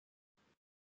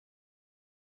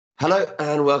Hello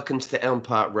and welcome to the Elm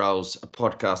Park Rolls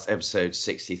podcast episode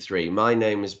 63. My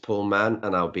name is Paul Mann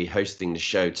and I'll be hosting the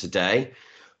show today.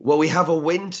 Well, we have a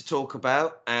win to talk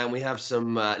about and we have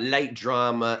some late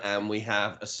drama and we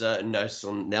have a certain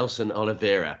Nelson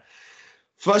Oliveira.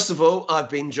 First of all, I've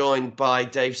been joined by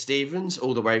Dave Stevens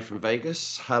all the way from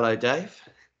Vegas. Hello, Dave.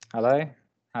 Hello,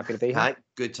 happy to be here. Hi,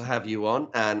 good to have you on.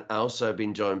 And also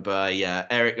been joined by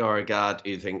Eric Oregard,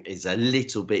 who I think is a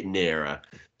little bit nearer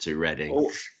to Reading.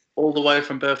 All the way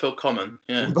from Burfield Common.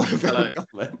 Yeah. Burfield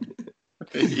Common.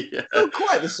 Yeah. Not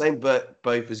quite the same, but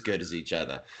both as good as each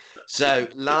other. So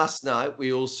last night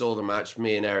we all saw the match.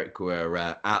 Me and Eric were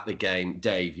at the game.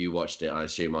 Dave, you watched it, I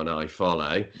assume, on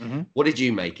iFollow. Mm-hmm. What did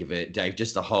you make of it, Dave?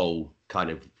 Just a whole kind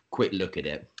of quick look at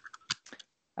it.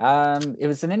 It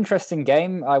was an interesting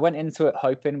game. I went into it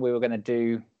hoping we were going to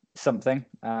do something.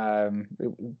 Coming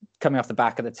off the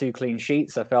back of the 2 clean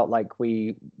sheets, I felt like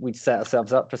we'd set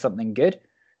ourselves up for something good.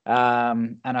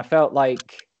 And I felt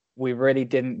like we really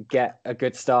didn't get a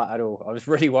good start at all. I was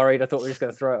really worried. I thought we were just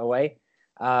going to throw it away.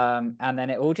 And then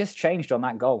it all just changed on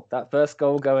that goal. That first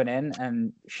goal going in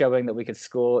and showing that we could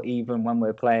score even when we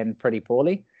were playing pretty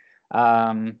poorly.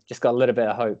 Just got a little bit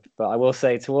of hope. But I will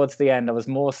say towards the end, I was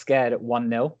more scared at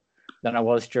 1-0 than I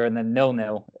was during the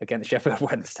 0-0 against Sheffield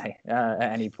Wednesday at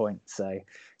any point. So,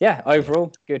 yeah,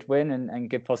 overall, good win and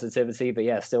good positivity. But,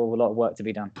 yeah, still a lot of work to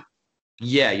be done.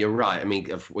 Yeah, you're right. I mean,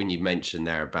 when you mentioned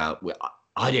there about,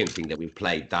 I don't think that we've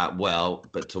played that well,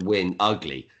 but to win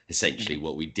ugly, essentially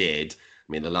what we did.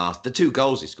 I mean, the 2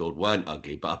 goals we scored weren't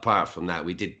ugly, but apart from that,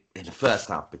 we did in the first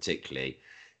half particularly,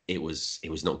 it was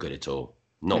not good at all.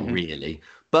 Not really.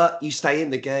 But you stay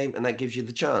in the game and that gives you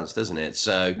the chance, doesn't it?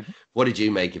 So what did you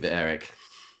make of it, Eric?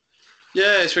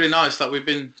 Yeah, it's really nice that we've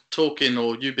been talking,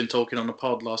 or you've been talking on the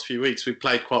pod last few weeks. We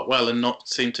played quite well and not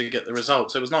seem to get the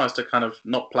results. It was nice to kind of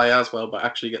not play as well, but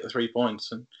actually get the 3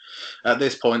 points. And at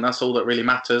this point, that's all that really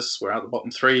matters. We're out the bottom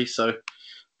 3, so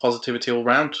positivity all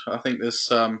round. I think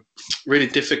it's really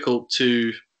difficult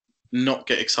to not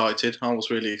get excited. I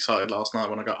was really excited last night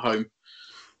when I got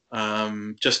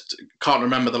home. Just can't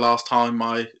remember the last time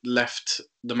I left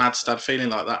the Madstad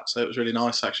feeling like that. So it was really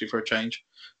nice, actually, for a change,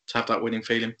 to have that winning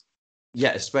feeling.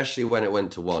 Yeah, especially when it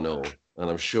went to 1-0. And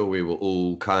I'm sure we were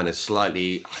all kind of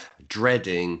slightly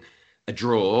dreading a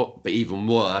draw, but even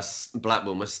worse,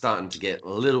 Blackburn was starting to get a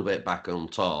little bit back on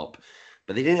top.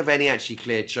 But they didn't have any actually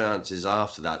clear chances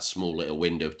after that small little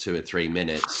window of 2 or 3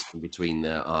 minutes between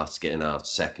us getting our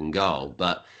second goal.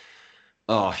 But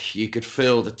you could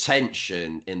feel the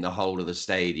tension in the whole of the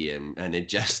stadium, and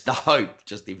the hope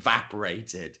just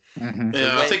evaporated. Mm-hmm.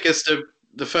 Yeah, I think it's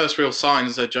the first real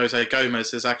signs that Jose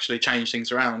Gomez has actually changed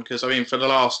things around. Because, I mean, for the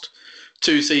last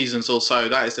 2 seasons or so,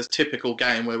 that is the typical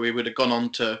game where we would have gone on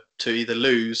to either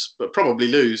lose, but probably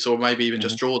lose, or maybe even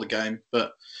just draw the game.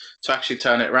 But to actually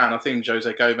turn it around, I think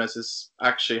Jose Gomez has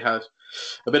actually had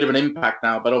a bit of an impact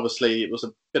now. But obviously, it was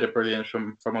a bit of brilliance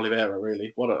from Oliveira,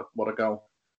 really. What a goal.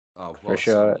 Oh, for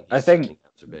sure. I think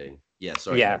to be. Yeah,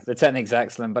 sorry. Yeah, the technique's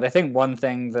excellent. But I think one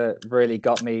thing that really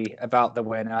got me about the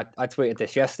win, I tweeted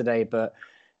this yesterday, but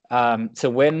to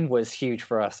win was huge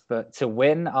for us. But to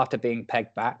win after being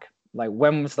pegged back, like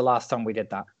when was the last time we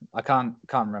did that? I can't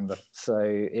remember. So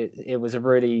it was a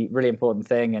really, really important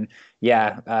thing. And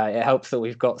yeah, it helps that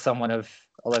we've got someone of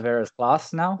Oliveira's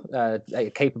class now,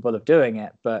 capable of doing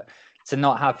it. But to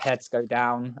not have heads go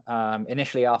down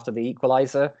initially after the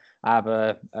equaliser, I have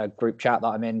a group chat that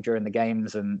I'm in during the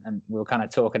games, and we were kind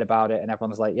of talking about it, and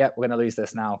everyone's like, "Yep, we're going to lose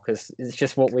this now," because it's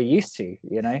just what we're used to,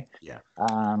 you know. Yeah.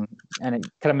 And it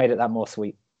kind of made it that more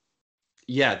sweet.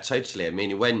 Yeah, totally. I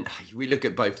mean, when we look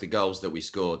at both the goals that we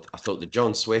scored, I thought the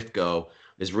John Swift goal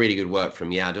was really good work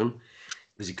from Yadon,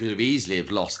 because he could have easily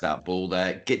have lost that ball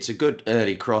there. Gets a good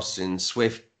early cross in.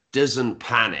 Swift doesn't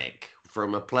panic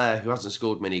from a player who hasn't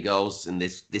scored many goals in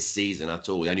this season at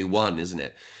all. Only one, isn't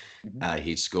it?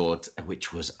 He scored,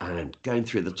 which was, going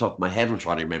through the top of my head, I'm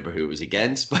trying to remember who it was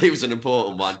against, but it was an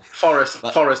important one. Forest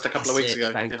a couple of weeks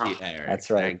ago. Thank you, Eric. That's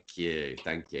right.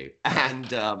 Thank you.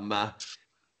 And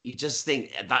you just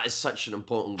think that is such an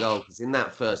important goal, because in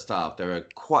that first half, there are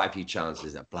quite a few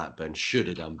chances that Blackburn should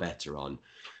have done better on.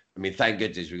 I mean, thank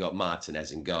goodness we got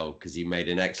Martinez in goal, because he made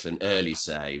an excellent early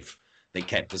save. They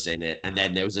kept us in it. And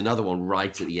then there was another one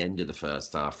right at the end of the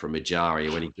first half from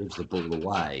Ejaria when he gives the ball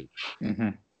away. Mm-hmm.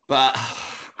 But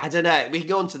I don't know. We can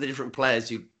go on to the different players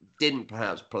who didn't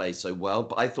perhaps play so well.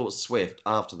 But I thought Swift,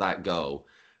 after that goal,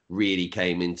 really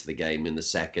came into the game in the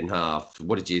second half.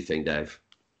 What did you think, Dave?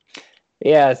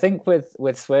 Yeah, I think with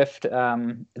Swift,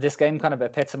 this game kind of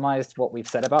epitomized what we've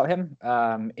said about him.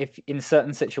 If in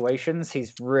certain situations,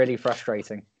 he's really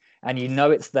frustrating. and you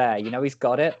know it's there. You know he's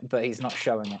got it, but he's not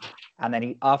showing it. And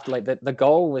then after like the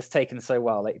goal was taken so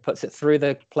well, like he puts it through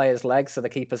the player's legs, so the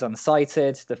keeper's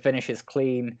unsighted. The finish is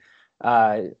clean.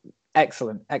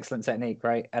 Excellent technique,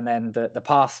 right? And then the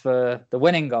pass for the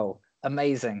winning goal,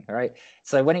 amazing, right?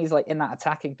 So when he's like in that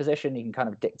attacking position, he can kind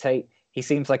of dictate. He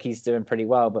seems like he's doing pretty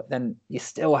well, but then you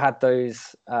still had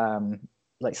those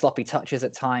like sloppy touches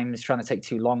at times, trying to take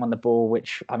too long on the ball,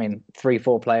 which, I mean,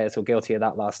 3-4 players were guilty of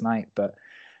that last night. But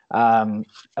I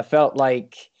felt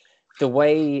like the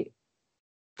way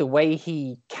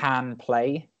he can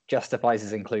play justifies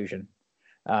his inclusion.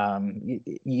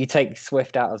 You take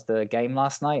Swift out of the game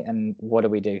last night, and what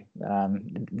do?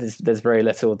 There's very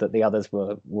little that the others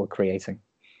were creating.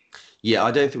 Yeah,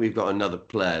 I don't think we've got another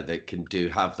player that can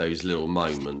have those little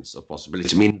moments of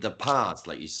possibility. I mean, the pass,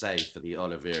 like you say, for the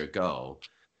Oliveira goal,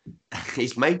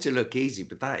 it's made to look easy,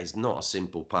 but that is not a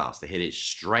simple pass. To hit it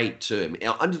straight to him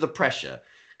under the pressure.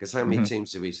 Because how many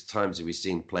times have we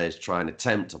seen players try and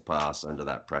attempt to pass under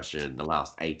that pressure in the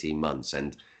last 18 months,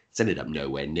 and it's ended up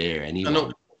nowhere near anyone.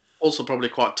 And also probably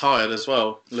quite tired as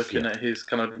well, looking at his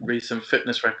kind of recent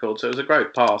fitness record. So it was a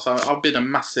great pass. I've been a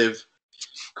massive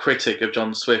critic of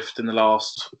John Swift in the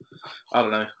last, I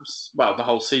don't know, well, the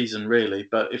whole season really.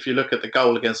 But if you look at the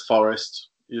goal against Forest,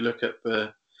 you look at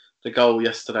the goal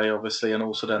yesterday, obviously, and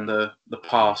also then the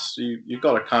pass, you've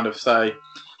got to kind of say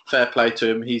fair play to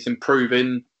him. He's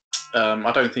improving.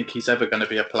 I don't think he's ever going to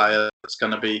be a player that's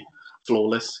going to be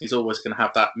flawless. He's always going to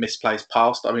have that misplaced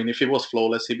pass. I mean, if he was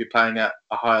flawless, he'd be playing at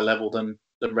a higher level than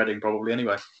Reading probably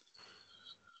anyway.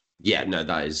 Yeah, no,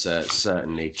 that is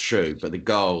certainly true. But the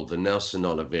goal, the Nelson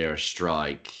Oliveira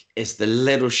strike, it's the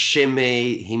little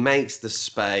shimmy. He makes the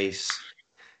space.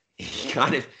 He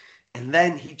kind of, and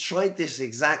then he tried this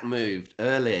exact move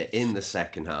earlier in the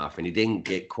second half, and he didn't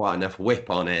get quite enough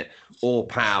whip on it or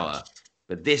power.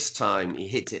 But this time he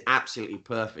hit it absolutely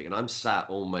perfect. And I'm sat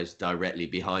almost directly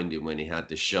behind him when he had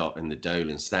the shot in the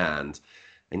Dolan stand.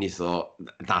 And you thought,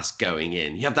 that's going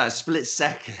in. You have that split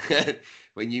second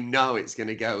when you know it's going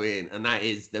to go in. And that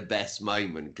is the best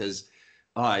moment, because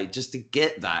just to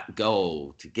get that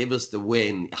goal, to give us the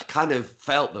win, I kind of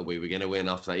felt that we were going to win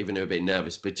after that, even though a bit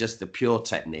nervous, but just the pure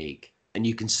technique. And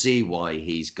you can see why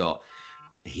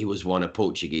he was one of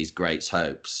Portuguese greats'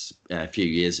 hopes a few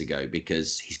years ago,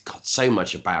 because he's got so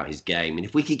much about his game. And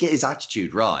if we could get his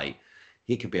attitude right,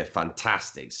 he could be a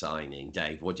fantastic signing.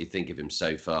 Dave, what do you think of him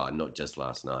so far, not just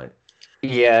last night?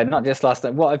 Yeah, not just last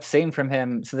night. What I've seen from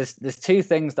him, so there's two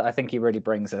things that I think he really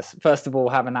brings us. First of all,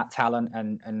 having that talent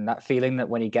and that feeling that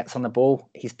when he gets on the ball,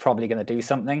 he's probably going to do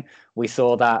something. We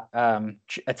saw that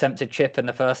attempted chip in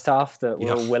the first half that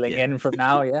we're all willing in from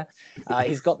now. Yeah,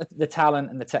 he's got the talent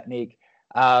and the technique.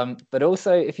 But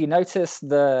also, if you notice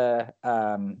the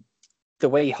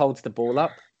way he holds the ball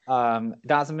up, that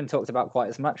hasn't been talked about quite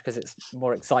as much because it's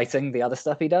more exciting, the other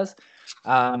stuff he does.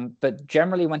 But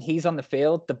generally, when he's on the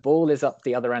field, the ball is up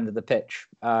the other end of the pitch,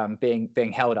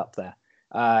 being held up there.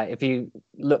 If you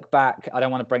look back, I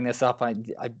don't want to bring this up.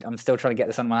 I'm still trying to get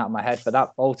this out of my head. But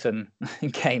that Bolton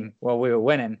game where we were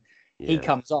winning, he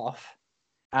comes off,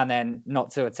 and then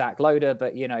not to attack Loader,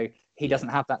 but he doesn't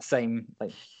have that same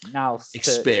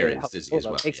experience as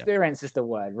well. Experience is the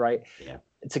word, right? Yeah.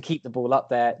 To keep the ball up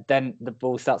there, then the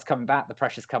ball starts coming back, the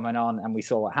pressure's coming on, and we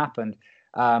saw what happened.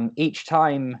 Each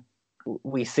time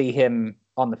we see him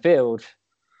on the field,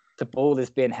 the ball is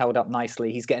being held up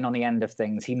nicely. He's getting on the end of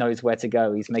things. He knows where to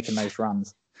go. He's making those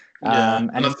runs.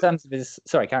 And in terms of his...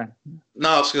 Sorry, Karen. No,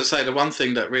 I was going to say the one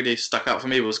thing that really stuck out for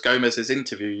me was Gomez's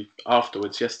interview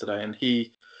afterwards yesterday, and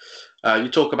he... you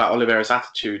talk about Oliveira's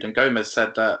attitude, and Gomez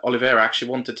said that Oliveira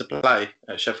actually wanted to play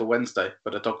at Sheffield Wednesday,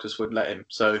 but the doctors wouldn't let him.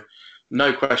 So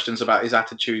no questions about his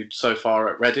attitude so far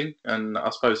at Reading, and I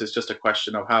suppose it's just a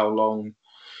question of how long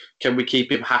can we keep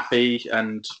him happy,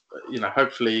 and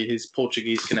hopefully his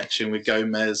Portuguese connection with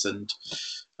Gomez and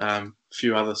a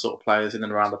few other sort of players in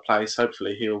and around the place.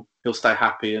 Hopefully he'll stay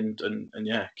happy and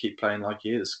keep playing like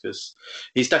he is, because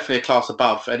he's definitely a class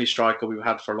above any striker we've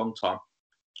had for a long time.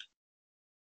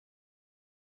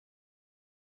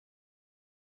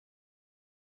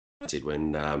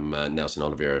 When Nelson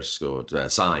Oliveira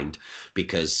signed,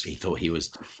 because he thought he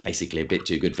was basically a bit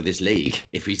too good for this league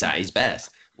if he's at his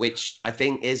best, which I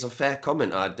think is a fair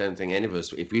comment. I don't think any of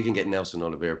us, if we can get Nelson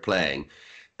Oliveira playing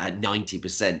at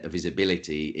 90% of his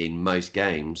ability in most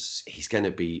games, he's going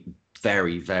to be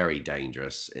very, very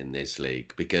dangerous in this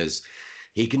league, because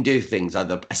he can do things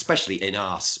especially in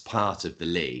our part of the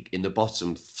league, in the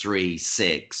bottom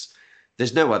 3-6.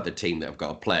 There's no other team that have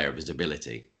got a player of his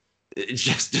ability. It's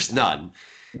just none.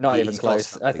 Not even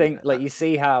close. I think you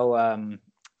see how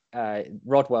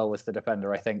Rodwell was the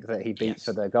defender, I think, that he beat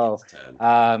for the goal.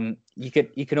 Turn.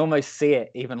 You can almost see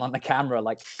it even on the camera,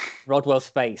 like Rodwell's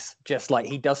face, just like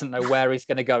he doesn't know where he's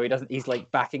going to go. He's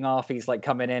like backing off. He's like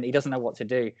coming in. He doesn't know what to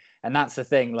do. And that's the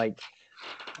thing. Like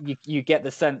you get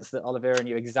the sense that Oliveira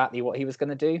knew exactly what he was going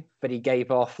to do, but he gave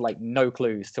off like no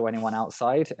clues to anyone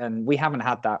outside. And we haven't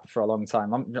had that for a long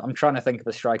time. I'm trying to think of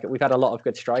a striker. We've had a lot of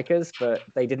good strikers, but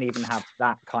they didn't even have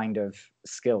that kind of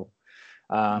skill.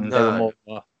 They were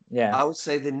more, yeah. I would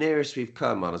say the nearest we've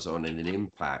come on in an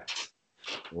impact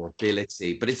or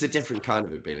ability, but it's a different kind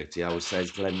of ability. I would say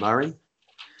is Glenn Murray.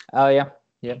 Oh yeah.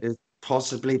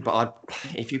 Possibly, but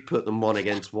if you put them one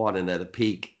against one and they're the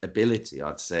peak ability,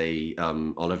 I'd say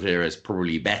Oliveira is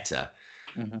probably better.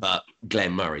 Mm-hmm. But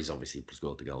Glenn Murray's obviously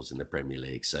scored the goals in the Premier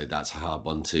League, so that's a hard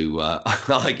one to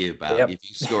argue about. Yep. If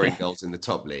you're scoring goals in the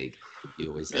top league, you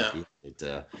always have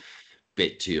a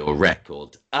bit to your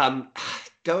record.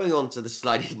 Going on to the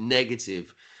slightly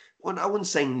negative one, I wouldn't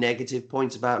say negative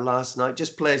points about last night,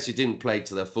 just players who didn't play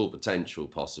to their full potential,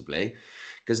 possibly.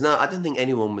 Because no, I don't think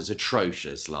anyone was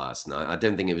atrocious last night. I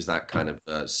don't think it was that kind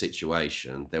of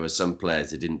situation. There were some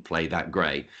players that didn't play that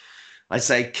great. I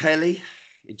say Kelly,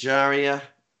 Ejaria,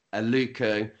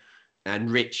 Aluko,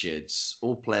 and Richards,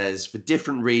 all players for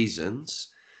different reasons,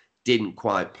 didn't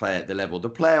quite play at the level. The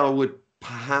player I would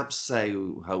perhaps say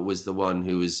was the one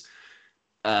who was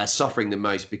suffering the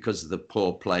most because of the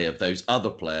poor play of those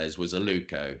other players was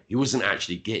Aluko. He wasn't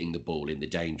actually getting the ball in the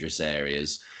dangerous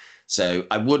areas. So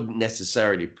I wouldn't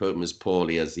necessarily put him as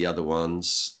poorly as the other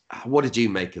ones. What did you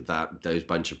make of those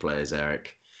bunch of players,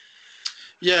 Eric?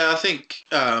 Yeah, I think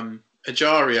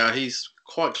Ejaria, he's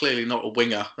quite clearly not a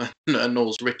winger, and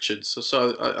nor's Richards.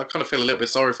 So I kind of feel a little bit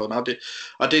sorry for him.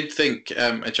 I did think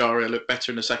Ejaria looked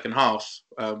better in the second half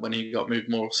when he got moved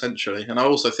more centrally, and I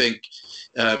also think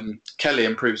Kelly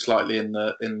improved slightly in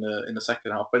the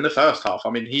second half. But in the first half,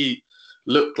 I mean, he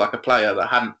looked like a player that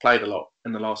hadn't played a lot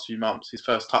in the last few months. His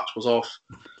first touch was off.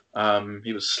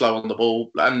 He was slow on the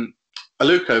ball, and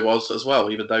Aluko was as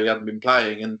well, even though he hadn't been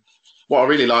playing. And what I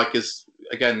really like is,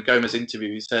 again, Gomez's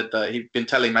interview, he said that he'd been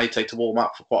telling Meite to warm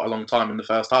up for quite a long time in the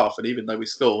first half, and even though we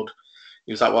scored,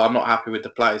 he was like, well, I'm not happy with the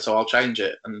play, so I'll change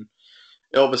it. And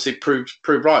it obviously proved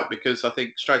right, because I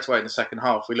think straight away in the second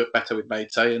half we looked better with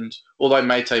Meite, and although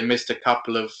Meite missed a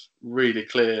couple of really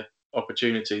clear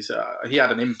opportunities, he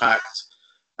had an impact,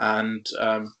 and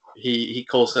he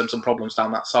caused them some problems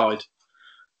down that side.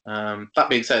 That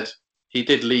being said, he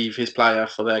did leave his player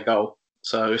for their goal,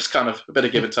 so it's kind of a bit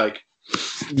of give and take.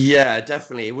 Yeah,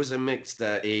 definitely. It was a mixed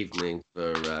evening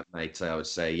for Meite, I would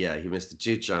say. Yeah, he missed the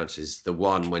two chances. The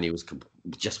one when he was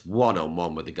just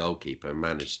one-on-one with the goalkeeper and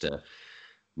managed to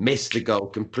miss the goal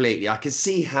completely. I can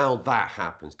see how that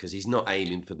happens, because he's not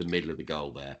aiming for the middle of the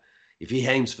goal there. If he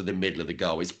aims for the middle of the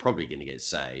goal, it's probably going to get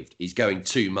saved. He's going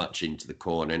too much into the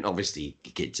corner, and obviously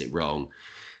he gets it wrong.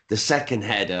 The second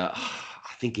header,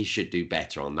 I think he should do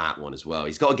better on that one as well.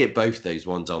 He's got to get both those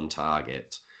ones on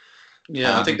target.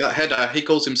 Yeah, I think that header, he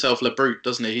calls himself Le Brute,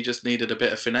 doesn't he? He just needed a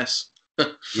bit of finesse.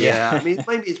 Yeah, I mean,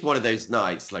 maybe it's one of those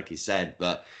nights, like he said,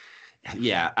 but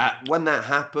yeah, when that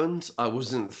happened, I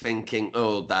wasn't thinking,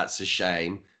 oh, that's a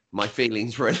shame. My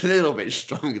feelings were a little bit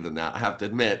stronger than that, I have to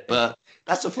admit, but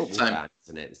that's a football fan,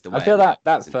 isn't it? It's the way I feel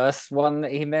that first one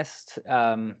that he missed,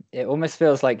 it almost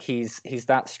feels like he's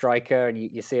that striker, and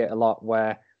you see it a lot,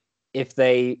 where if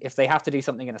they have to do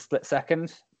something in a split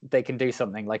second, they can do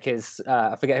something. Like his,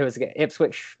 I forget who it was again,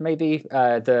 Ipswich, maybe,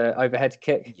 the overhead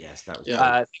kick. Yes, that was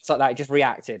things like that. He just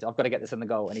reacted. I've got to get this in the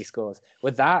goal, and he scores.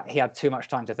 With that, he had too much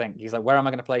time to think. He's like, where am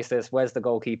I going to place this? Where's the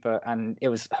goalkeeper? And it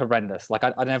was horrendous. Like,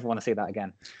 I never want to see that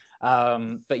again.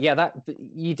 But yeah, that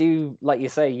you do, like you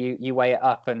say, you weigh it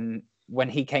up. And when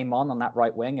he came on that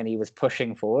right wing and he was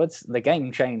pushing forwards, the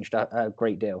game changed a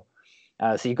great deal.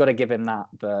 So you've got to give him that,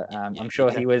 but I'm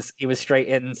sure he was straight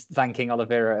in thanking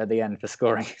Oliveira at the end for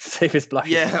scoring. Save his blush.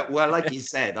 Yeah, well, like he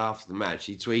said after the match,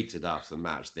 he tweeted after the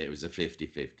match that it was a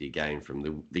 50-50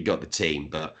 game they got the team,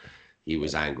 but he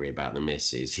was angry about the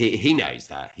misses. He knows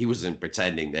that. He wasn't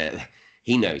pretending that.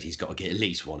 He knows he's got to get at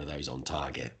least one of those on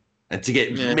target. And to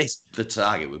get missed the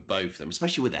target with both of them,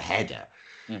 especially with a header.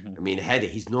 Mm-hmm. I mean, a header,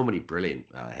 he's normally brilliant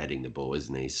heading the ball,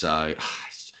 isn't he? So,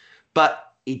 but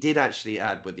he did actually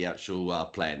add with the actual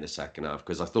play in the second half,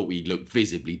 because I thought we looked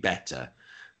visibly better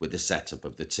with the setup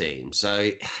of the team. So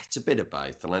it's a bit of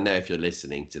both. And I know if you're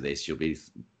listening to this,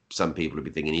 some people will be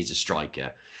thinking he's a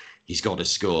striker. He's got to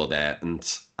score there.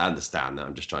 And I understand that.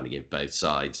 I'm just trying to give both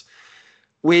sides.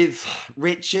 With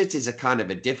Richards is a kind of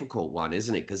a difficult one,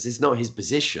 isn't it? Because it's not his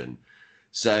position.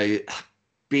 So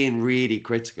being really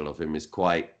critical of him is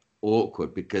quite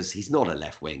awkward, because he's not a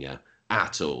left winger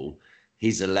at all.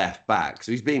 he's a left back.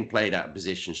 So he's being played out of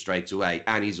position straight away,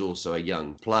 and he's also a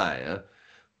young player.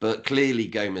 But clearly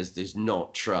Gomez does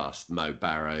not trust Mo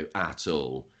Barrow at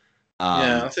all.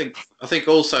 I think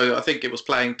it was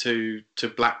playing to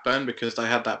Blackburn because they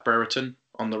had that Brereton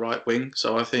on the right wing.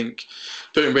 So I think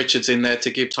putting Richards in there to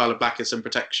give Tyler Blackett some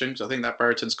protection, because I think that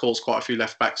Brereton's caused quite a few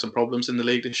left backs some problems in the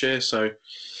league this year. So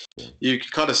you can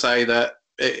kind of say that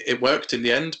it worked in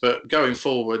the end, but going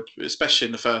forward, especially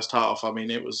in the first half, I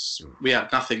mean, we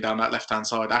had nothing down that left hand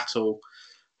side at all.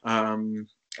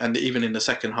 And even in the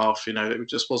second half, it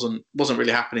just wasn't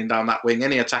really happening down that wing.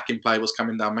 Any attacking play was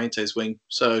coming down Meite's wing.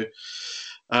 So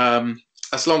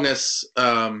as long as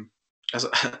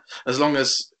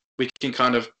we can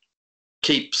kind of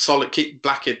keep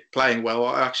Blackett playing well,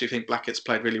 I actually think Blackett's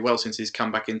played really well since he's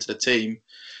come back into the team.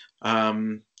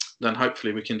 Then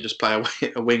hopefully we can just play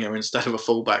a winger instead of a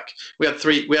fullback. We had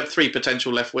three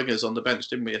potential left wingers on the bench,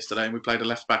 didn't we, yesterday? And we played a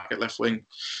left back at left wing.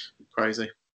 Crazy.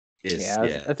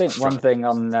 I think one thing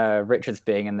on Richards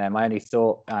being in there, my only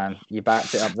thought, you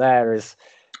backed it up there, is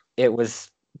it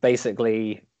was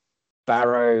basically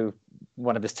Barrow.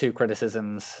 One of his two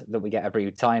criticisms that we get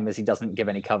every time is he doesn't give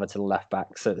any cover to the left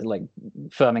back. So like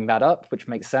firming that up, which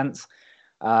makes sense.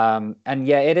 And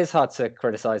yeah, it is hard to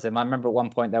criticize him. I remember at one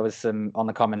point there was some on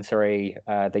the commentary,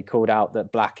 they called out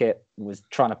that Blackett was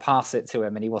trying to pass it to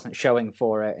him and he wasn't showing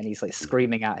for it, and he's like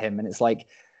screaming at him, and it's like,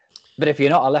 but if you're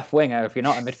not a left winger, if you're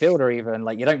not a midfielder even,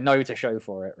 like you don't know to show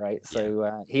for it, right?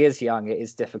 So he is young, it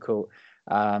is difficult.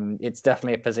 It's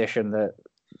definitely a position that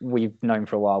we've known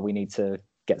for a while we need to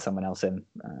get someone else in,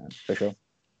 for sure.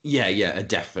 Yeah,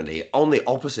 definitely. On the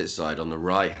opposite side, on the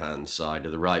right-hand side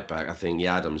of the right back, I think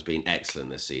Yadam's been excellent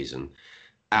this season.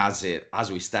 As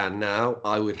we stand now,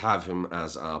 I would have him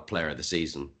as our player of the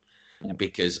season,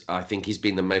 because I think he's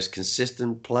been the most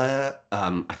consistent player.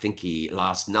 I think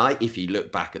last night, if you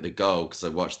look back at the goal, because I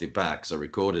watched it back, because I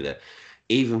recorded it,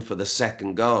 even for the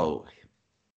second goal,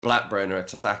 Blackburn are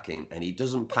attacking, and he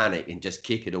doesn't panic and just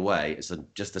kick it away. It's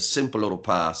just a simple little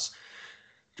pass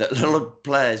that a lot of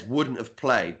players wouldn't have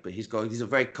played, but he's a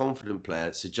very confident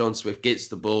player. So John Swift gets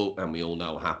the ball, and we all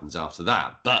know what happens after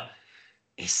that. But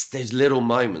there's little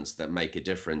moments that make a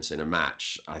difference in a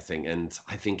match, I think. And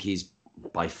I think he's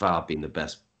by far been the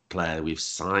best player we've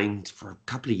signed for a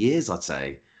couple of years, I'd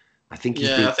say. I think he's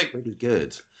been pretty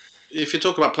good. If you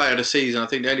talk about player of the season, I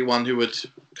think the only one who would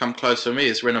come close for me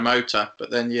is Rinomhota,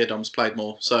 but then Yeardom's played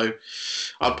more. So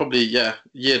I'd probably,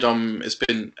 Yeardom has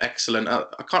been excellent. I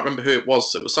can't remember who it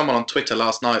was. It was someone on Twitter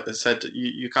last night that said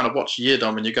you kind of watch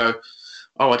Yeardom and you go,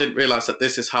 oh, I didn't realise that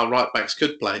this is how right backs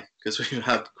could play, because we've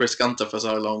had Chris Gunter for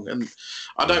so long. And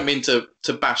I don't mean to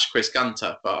bash Chris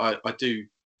Gunter, but I do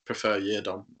prefer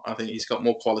Yeardom. I think he's got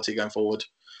more quality going forward.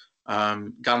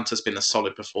 Gunter's been a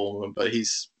solid performer, but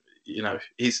he's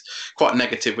quite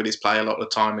negative with his play a lot of the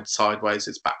time. It's sideways,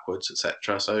 it's backwards,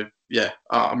 etc. So yeah,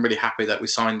 I'm really happy that we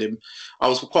signed him. I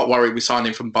was quite worried we signed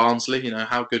him from Barnsley.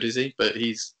 How good is he? But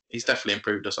he's definitely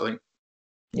improved us, I think.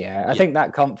 Yeah, I think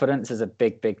that confidence is a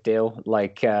big deal.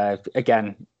 Like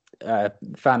again,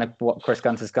 fan of what Chris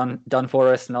Gunter's done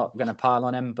for us. Not going to pile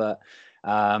on him, but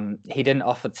he didn't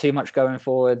offer too much going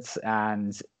forwards,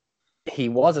 and he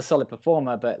was a solid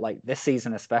performer. But like this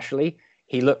season especially,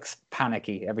 he looks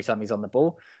panicky every time he's on the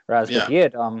ball. Whereas with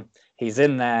Yeardom, he's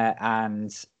in there, and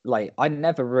like I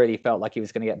never really felt like he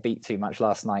was going to get beat too much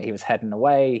last night. He was heading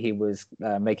away, he was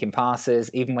making passes.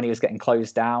 Even when he was getting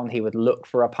closed down, he would look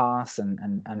for a pass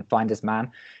and find his man.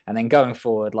 And then going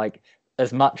forward, like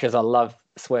as much as I love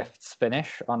Swift's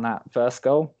finish on that first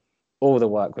goal, all the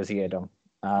work was Yeardom.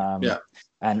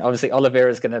 And obviously Oliveira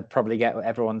is going to probably get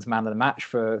everyone's man of the match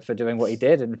for doing what he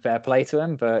did, and fair play to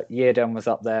him. But Yeardom was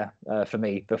up there for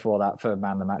me before that for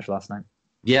man of the match last night.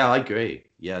 Yeah, I agree.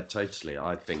 Yeah, totally.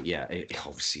 I think,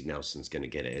 obviously Nelson's going to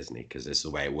get it, isn't he? Because it's the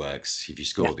way it works. If you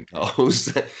score the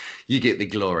goals, you get the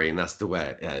glory, and that's the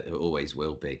way it always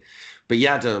will be. But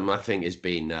Yeardom, I think, has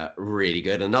been really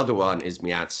good. Another one is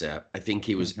Miazza. I think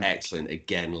he was excellent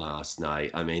again last night.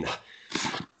 I mean,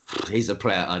 he's a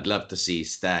player I'd love to see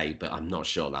stay, but I'm not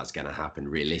sure that's going to happen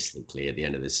realistically at the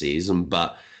end of the season.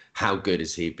 But how good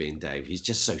has he been, Dave? He's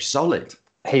just so solid.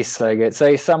 He's so good. So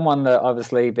he's someone that,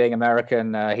 obviously, being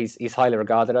American, he's highly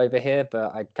regarded over here,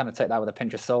 but I kind of take that with a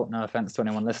pinch of salt. No offense to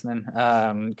anyone listening,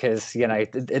 because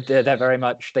they're very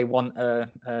much, they want a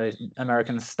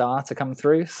American star to come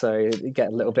through, so you get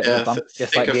a little bit of a bump,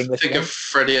 just like the English. Think of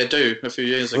Freddie Adu a few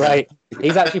years ago. Right,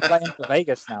 he's actually playing for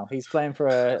Vegas now. He's playing for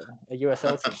a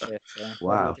USL team here. So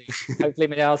wow. Hopefully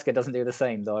Miazga doesn't do the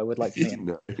same, though. I would like to meet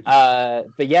him.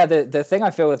 But yeah, the thing I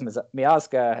feel with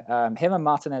Miazga, him and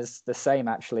Martinez the same.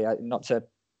 Actually, not to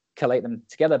collate them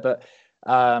together, but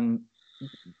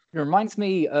reminds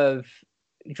me of.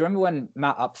 Do you remember when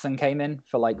Matt Upson came in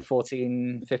for like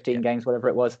 14, 15 games, whatever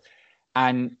it was,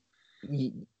 and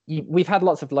we've had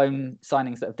lots of loan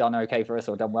signings that have done okay for us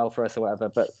or done well for us or whatever.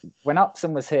 But when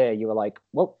Upson was here, you were like,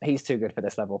 well, he's too good for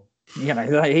this level.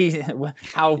 Like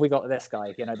how have we got this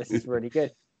guy? This is really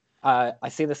good. I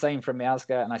see the same from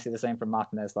Miazga, and I see the same from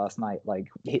Martinez last night. Like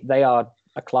they are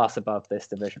a class above this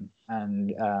division,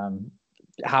 and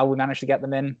how we managed to get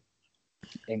them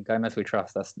in Gomez, we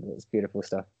trust. That's beautiful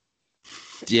stuff.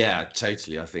 Yeah,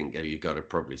 totally. I think you've got to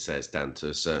probably say it's down to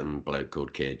a certain bloke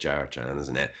called Kia Jarachan,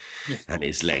 isn't it? And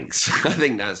his lengths. I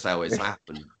think that's how it's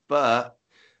happened. But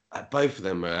both of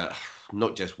them are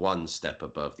not just one step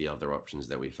above the other options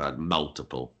that we've had,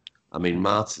 multiple. I mean,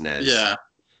 Martinez. Yeah.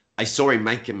 I saw him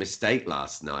make a mistake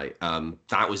last night.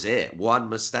 That was it. One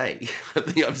mistake I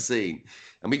think I've seen.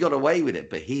 And we got away with it.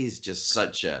 But he's just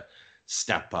such a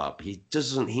step up. He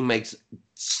makes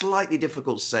slightly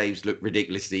difficult saves look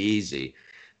ridiculously easy.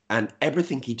 And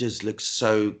everything he does looks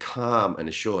so calm and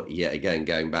assured. Yet again,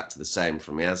 going back to the same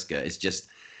from Miazga, it's just,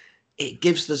 it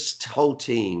gives this whole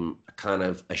team a kind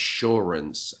of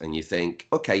assurance. And you think,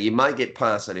 okay, you might get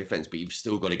past that offense, but you've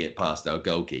still got to get past our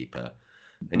goalkeeper.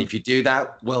 And if you do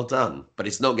that, well done. But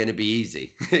it's not going to be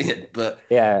easy. But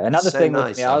yeah, another thing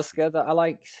with Miazga that I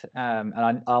liked,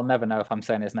 and I'll never know if I'm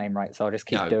saying his name right, so I'll just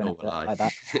keep doing it like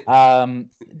that.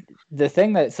 The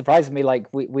thing that surprises me, like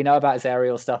we know about his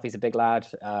aerial stuff. He's a big lad.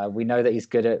 We know that he's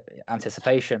good at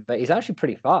anticipation, but he's actually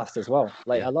pretty fast as well.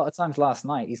 Like a lot of times last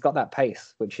night, he's got that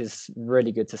pace, which is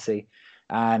really good to see.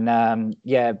 And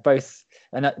both.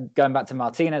 And going back to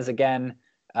Martinez again.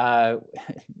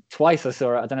 Twice I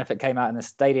saw it. I don't know if it came out in the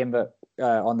stadium, but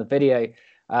on the video,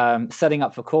 setting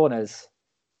up for corners.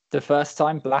 The first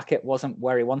time, Blackett wasn't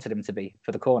where he wanted him to be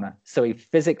for the corner, so he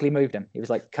physically moved him. He was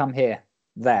like, "Come here,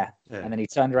 there," and then he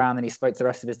turned around and he spoke to the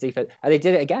rest of his defense, and they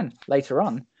did it again later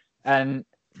on. And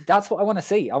that's what I want to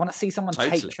see. I want to see someone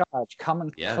take charge, come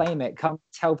and claim it, come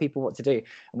tell people what to do.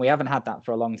 And we haven't had that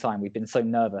for a long time. We've been so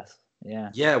nervous.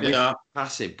 We're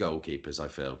passive goalkeepers, I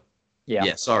feel.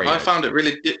 Yeah, sorry. I found it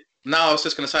really. No, I was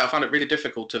just going to say I found it really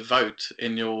difficult to vote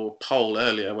in your poll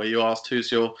earlier, where you asked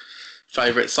who's your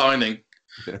favourite signing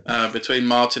between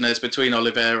Martinez, between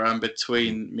Oliveira, and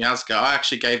between Miazga. I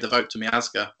actually gave the vote to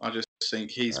Miazga. I just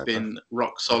think he's been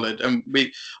rock solid, and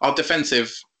our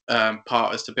defensive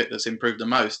part is the bit that's improved the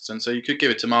most. And so you could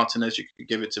give it to Martinez, you could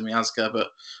give it to Miazga,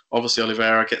 but obviously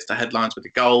Oliveira gets the headlines with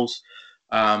the goals.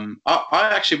 I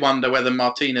actually wonder whether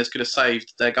Martinez could have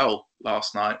saved their goal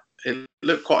last night. It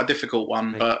looked quite a difficult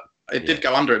one, but it did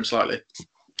go under him slightly.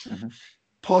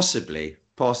 Possibly.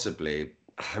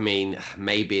 I mean,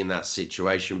 maybe in that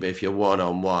situation, but if you're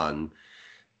one-on-one,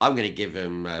 I'm going to give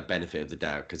him benefit of the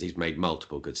doubt because he's made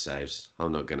multiple good saves.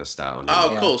 I'm not going to start on him.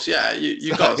 Oh, of course, yeah.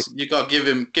 You got to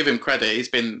give him credit. He's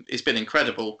been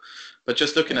incredible. But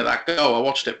just looking at that goal, I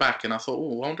watched it back and I thought,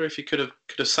 I wonder if he could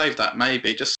have saved that.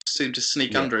 Maybe just seemed to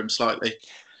sneak under him slightly.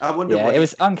 I wonder. Yeah, it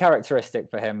was uncharacteristic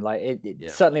for him. Like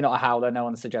it's certainly not a howler. No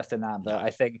one's suggesting that, but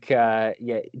I think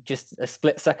just a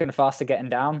split second faster getting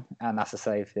down, and that's a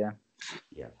save. Yeah.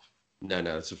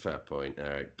 No, it's a fair point,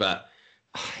 Eric. But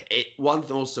one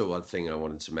thing I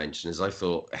wanted to mention is I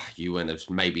thought you wouldn't have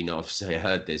maybe not have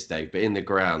heard this, Dave, but in the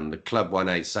ground, the Club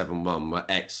 1871 were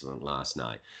excellent last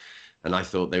night, and I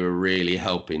thought they were really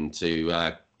helping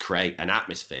to create an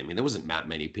atmosphere. I mean, there wasn't that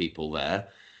many people there.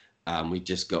 We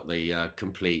just got the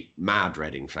complete mad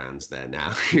Reading fans there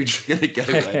now who's going to go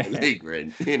where the league we're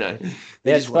in.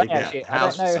 It's funny, actually. I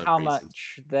don't know how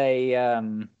much they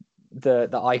the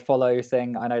iFollow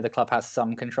thing. I know the club has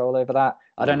some control over that.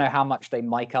 I don't know how much they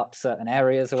mic up certain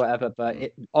areas or whatever,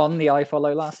 but on the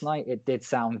iFollow last night, it did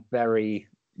sound very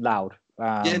loud.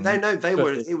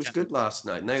 It was good last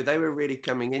night. No, they were really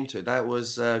coming into it. That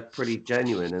was pretty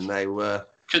genuine, and they were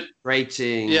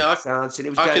rating, dancing. It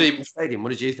was going to the stadium. What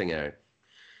did you think, Eric?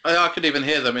 I could even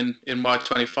hear them in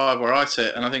Y25 where I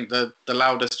sit, and I think the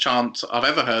loudest chant I've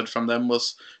ever heard from them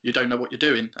was "You don't know what you're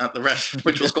doing" at the ref,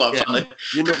 which was quite funny.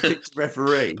 You're not picked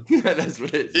referee. That's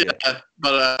what it is. Yeah,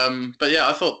 but yeah,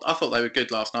 I thought they were good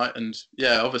last night, and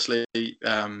obviously,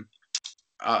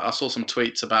 I saw some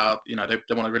tweets about they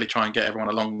want to really try and get everyone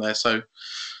along there. So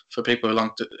for people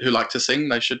who like to sing,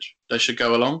 they should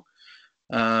go along.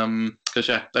 Because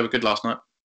they were good last night.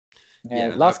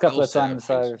 Last couple of times.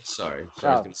 Sorry,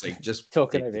 I was going to say just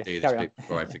talking over you.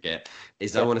 Before I forget,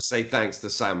 I want to say thanks to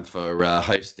Sam for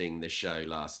hosting the show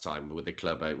last time with the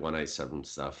Club 187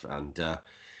 stuff, and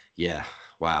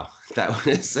wow, that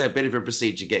was a bit of a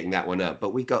procedure getting that one up,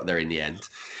 but we got there in the end.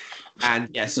 And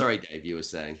yeah, sorry, Dave, you were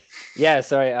saying. Yeah,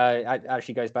 sorry. It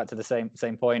actually goes back to the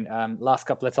same point. Last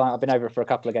couple of times I've been over for a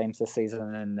couple of games this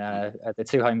season, and the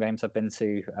 2 home games I've been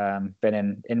to,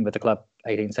 been in with the club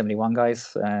 1871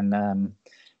 guys, and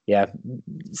yeah,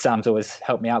 Sam's always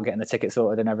helped me out getting the ticket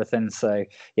sorted and everything. So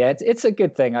yeah, it's a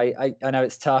good thing. I know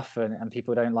it's tough and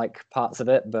people don't like parts of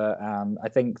it, but I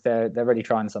think they're really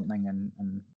trying something,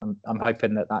 and I'm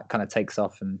hoping that kind of takes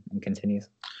off and continues.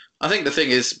 I think the thing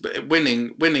is,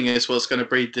 winning is what's going to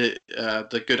breed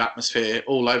the good atmosphere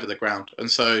all over the ground. And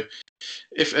so,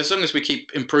 as long as we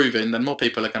keep improving, then more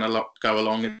people are going to go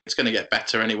along, and it's going to get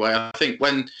better anyway. I think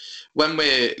when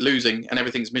we're losing and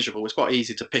everything's miserable, it's quite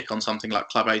easy to pick on something like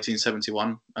Club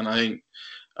 1871. And I think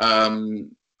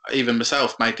even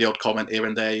myself made the odd comment here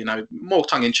and there, more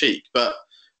tongue in cheek. But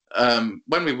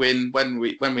when we win, when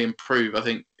we improve, I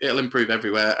think it'll improve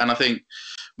everywhere. And I think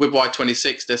with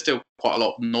Y26, there's still quite a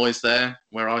lot of noise there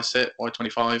where I sit,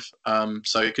 Y25.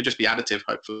 So it could just be additive,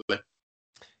 hopefully.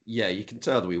 Yeah, you can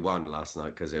tell that we won last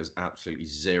night because there was absolutely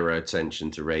zero attention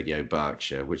to Radio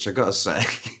Berkshire, which I got to say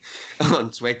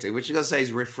on Twitter, which I got to say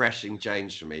is refreshing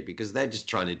change for me, because they're just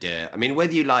trying to do it. I mean,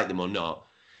 whether you like them or not,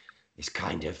 it's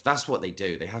that's what they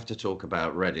do. They have to talk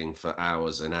about Reading for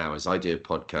hours and hours. I do a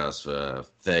podcast for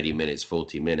 30 minutes,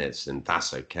 40 minutes, and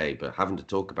that's okay. But having to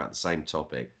talk about the same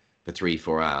topic for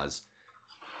 3-4 hours,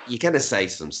 you're going to say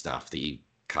some stuff that you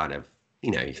kind of,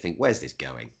 you think, where's this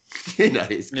going?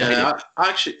 It's I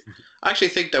actually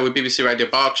think that with BBC Radio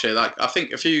Berkshire, like I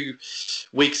think a few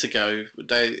weeks ago,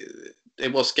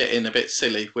 it was getting a bit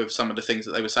silly with some of the things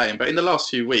that they were saying, but in the last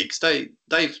few weeks, they've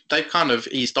kind of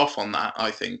eased off on that,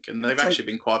 I think, and they've actually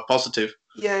been quite positive.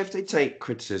 Yeah, if they take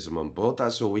criticism on board,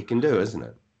 that's all we can do, isn't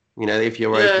it? If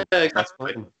you're open, exactly. That's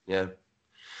fine. Yeah.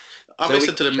 I've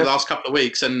listened to them the last couple of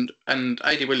weeks, and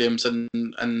Adi Williams and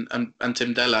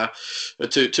Tim Della,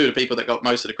 two of the people that got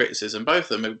most of the criticism. Both of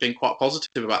them have been quite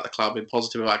positive about the club and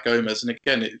positive about Gomez. And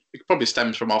again, it probably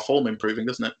stems from our form improving,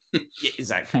 doesn't it? Yeah,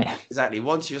 exactly.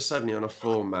 Once you're suddenly on a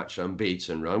 4-match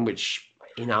unbeaten run, which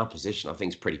in our position I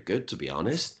think is pretty good, to be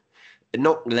honest.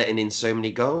 Not letting in so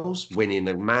many goals, winning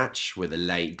a match with a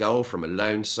late goal from a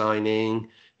loan signing.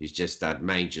 He's just had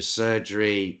major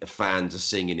surgery. The fans are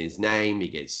singing his name. He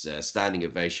gets a standing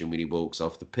ovation when he walks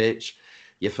off the pitch.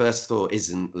 Your first thought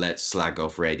isn't, let's slag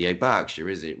off Radio Berkshire,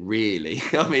 is it? Really?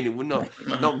 I mean, it would not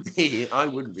me. I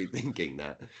wouldn't be thinking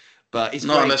that. But it's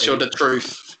not unless you're the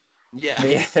truth. Yeah.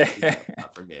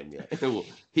 From him, yeah.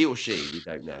 He or she,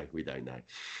 we don't know.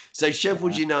 So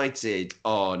Sheffield United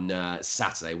on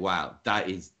Saturday. Wow, that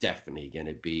is definitely going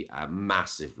to be a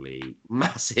massive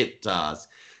task.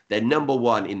 They're number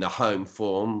 1 in the home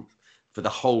form for the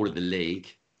whole of the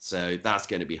league. So that's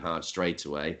going to be hard straight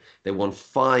away. They won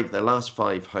their last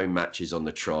 5 home matches on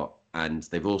the trot, and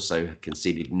they've also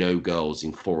conceded no goals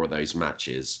in 4 of those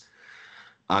matches.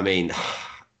 I mean,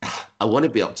 I want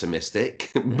to be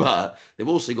optimistic, but they've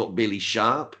also got Billy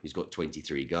Sharp, who's got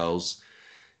 23 goals.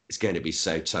 It's going to be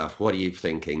so tough. What are you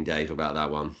thinking, Dave, about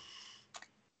that one?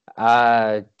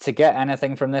 To get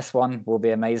anything from this one will be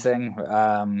amazing.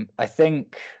 I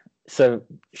think... So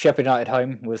Sheffield United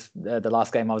home was the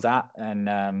last game I was at,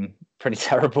 and pretty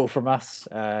terrible from us.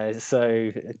 And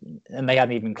they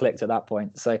hadn't even clicked at that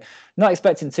point. So not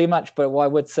expecting too much, but what I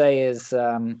would say is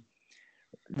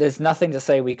there's nothing to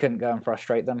say we couldn't go and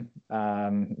frustrate them,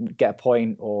 get a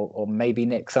point, or maybe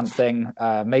nick something.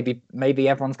 Maybe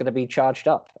everyone's going to be charged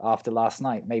up after last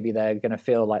night. Maybe they're going to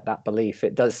feel like that belief.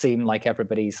 It does seem like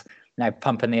everybody's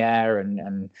pumping the air,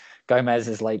 and Gomez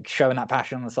is like showing that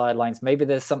passion on the sidelines. Maybe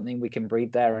there's something we can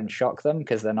breed there and shock them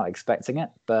because they're not expecting it.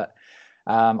 But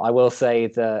I will say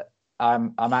that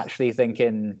I'm actually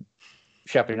thinking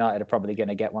Sheffield United are probably going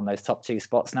to get one of those top 2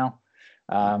 spots now.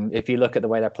 If you look at the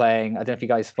way they're playing, I don't know if you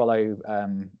guys follow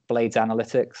Blades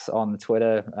Analytics on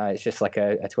Twitter. It's just like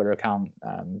a Twitter account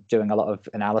doing a lot of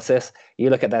analysis. You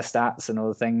look at their stats and all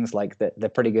the things, like they're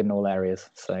pretty good in all areas.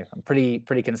 So I'm pretty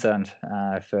concerned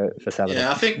for Saturday.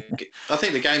 Yeah, I think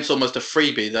the game's almost a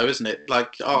freebie though, isn't it?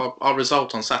 Like our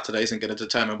result on Saturday isn't going to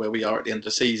determine where we are at the end of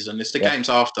the season. It's the games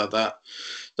after that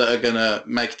are going to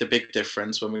make the big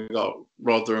difference when we've got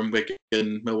Rotherham, Wigan,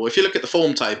 Millwall. If you look at the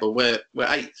form table, we're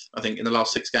 8th, I think, in the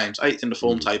last 6 games. 8th in the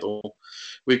form table.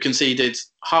 We've conceded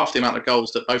half the amount of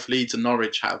goals that both Leeds and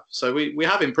Norwich have. So we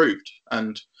have improved.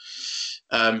 And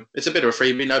it's a bit of a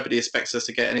freebie. Nobody expects us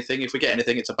to get anything. If we get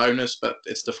anything, it's a bonus. But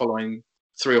it's the following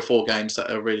 3 or 4 games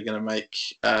that are really going to make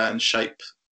and shape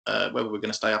whether we're going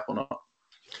to stay up or not.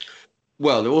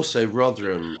 Well, also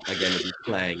Rotherham are going to be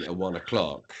playing at 1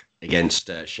 o'clock against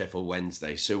Sheffield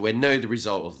Wednesday. So we know the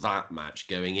result of that match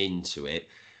going into it.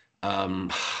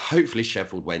 Hopefully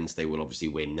Sheffield Wednesday will obviously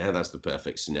win now. That's the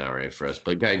perfect scenario for us.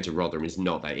 But going to Rotherham is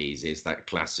not that easy. It's that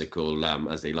classical,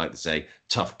 as they like to say,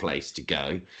 tough place to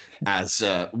go, as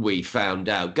we found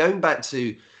out. Going back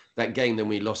to that game, then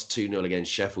we lost 2-0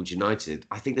 against Sheffield United.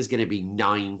 I think there's going to be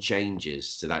 9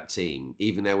 changes to that team,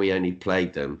 even though we only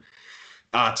played them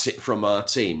from our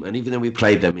team. And even though we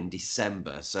played them in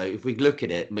December. So if we look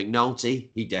at it, McNulty,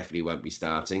 he definitely won't be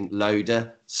starting.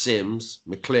 Loader, Sims,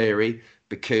 McCleary,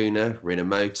 Bakuna,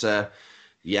 Rinomota,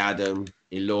 Yadam,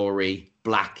 Ilori,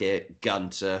 Blackett,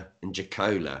 Gunter, and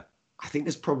Jacola. I think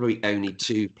there's probably only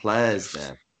 2 players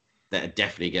there that are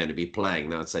definitely going to be playing.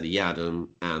 That would say Yadam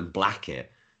and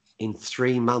Blackett. In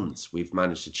 3 months, we've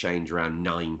managed to change around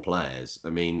 9 players. I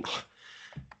mean,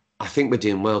 I think we're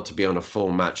doing well to be on a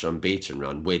 4-match unbeaten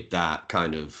run with that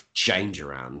kind of change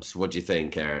around. What do you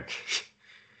think, Eric?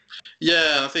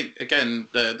 Yeah, I think, again,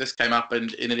 this came up in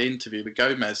an interview with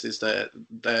Gomez, is that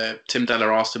Tim Della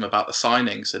asked him about the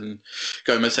signings, and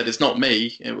Gomez said, it's not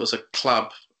me, it was a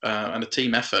club and a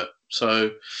team effort.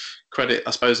 So credit,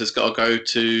 I suppose, has got to go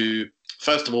to,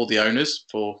 first of all, the owners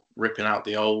for ripping out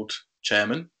the old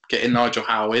chairman, getting Nigel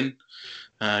Howe in,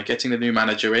 getting the new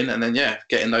manager in, and then,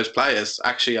 getting those players,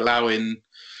 actually allowing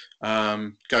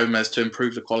Gomez to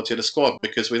improve the quality of the squad,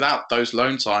 because without those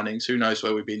loan signings, who knows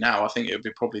where we'd be now. I think it would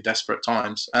be probably desperate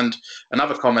times. And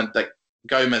another comment that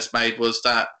Gomez made was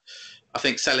that I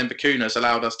think selling Bakuna has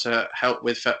allowed us to help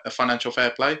with financial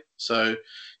fair play. So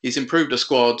he's improved the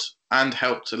squad and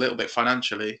helped a little bit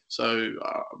financially. So,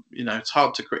 it's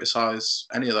hard to criticise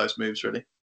any of those moves, really.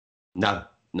 No,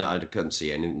 I couldn't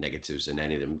see any negatives in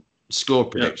any of them. Score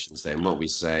predictions then. What are we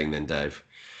saying then, Dave?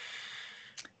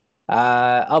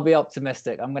 I'll be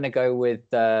optimistic. I'm going to go with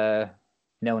 0-0.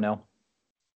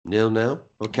 0-0.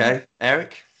 Okay.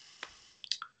 Eric?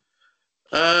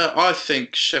 I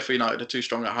think Sheffield United are too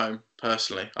strong at home,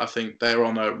 personally. I think they're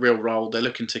on a real roll. They're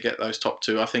looking to get those top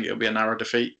 2. I think it'll be a narrow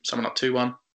defeat, something like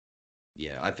 2-1.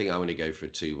 Yeah, I think I want to go for a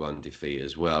 2-1 defeat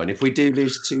as well. And if we do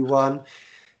lose 2-1,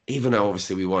 even though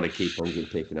obviously we want to keep on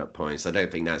picking up points, I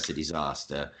don't think that's a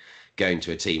disaster. Going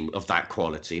to a team of that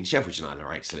quality. And Sheffield United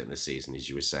are excellent this season, as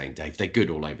you were saying, Dave. They're good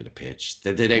all over the pitch.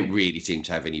 They don't really seem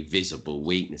to have any visible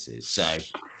weaknesses. So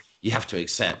you have to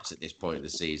accept at this point of the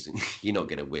season, you're not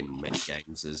going to win many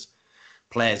games. As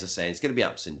players are saying, it's going to be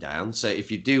ups and downs. So if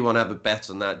you do want to have a bet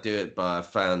on that, do it by our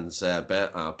fans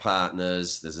bet, our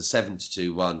partners. There's a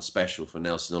 7-2-1 special for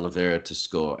Nelson Oliveira to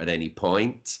score at any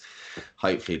point.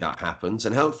 Hopefully that happens.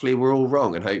 And hopefully we're all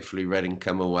wrong. And hopefully Reading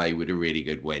come away with a really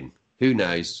good win. Who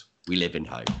knows? We live in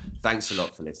hope. Thanks a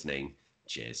lot for listening.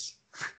 Cheers.